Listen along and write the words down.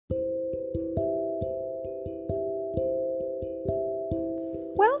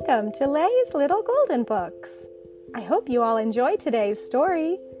welcome to Lay's Little Golden Books. I hope you all enjoyed today's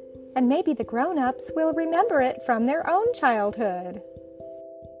story, and maybe the grown-ups will remember it from their own childhood.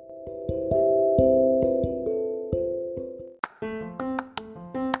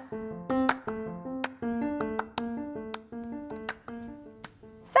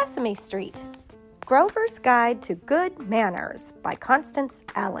 Sesame Street, Grover's Guide to Good Manners by Constance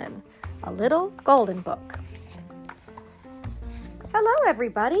Allen, a little golden book. Hello,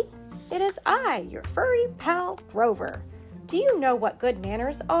 everybody. It is I, your furry pal, Grover. Do you know what good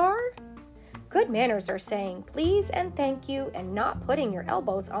manners are? Good manners are saying please and thank you and not putting your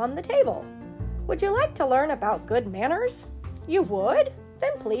elbows on the table. Would you like to learn about good manners? You would?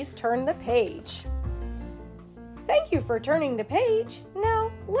 Then please turn the page. Thank you for turning the page.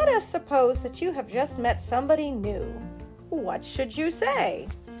 Now, let us suppose that you have just met somebody new. What should you say?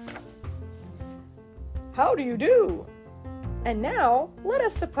 How do you do? And now, let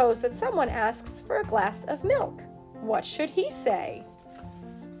us suppose that someone asks for a glass of milk. What should he say?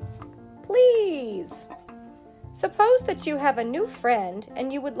 Please. Suppose that you have a new friend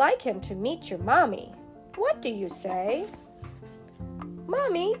and you would like him to meet your mommy. What do you say?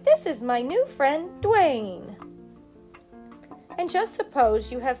 Mommy, this is my new friend, Dwayne. And just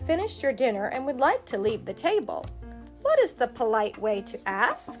suppose you have finished your dinner and would like to leave the table. What is the polite way to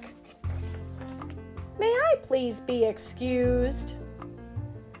ask? May I please be excused?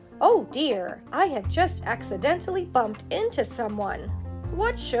 Oh dear, I have just accidentally bumped into someone.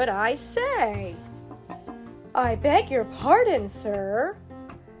 What should I say? I beg your pardon, sir.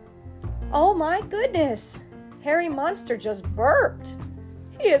 Oh my goodness, Harry Monster just burped.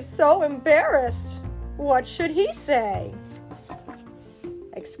 He is so embarrassed. What should he say?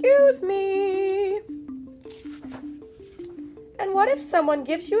 Excuse me. And what if someone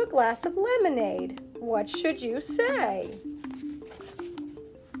gives you a glass of lemonade? What should you say?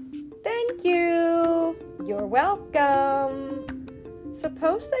 Thank you. You're welcome.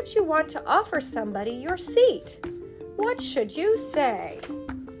 Suppose that you want to offer somebody your seat. What should you say?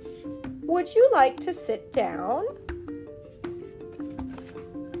 Would you like to sit down?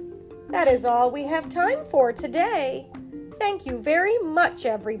 That is all we have time for today. Thank you very much,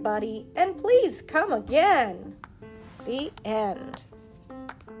 everybody, and please come again. The end.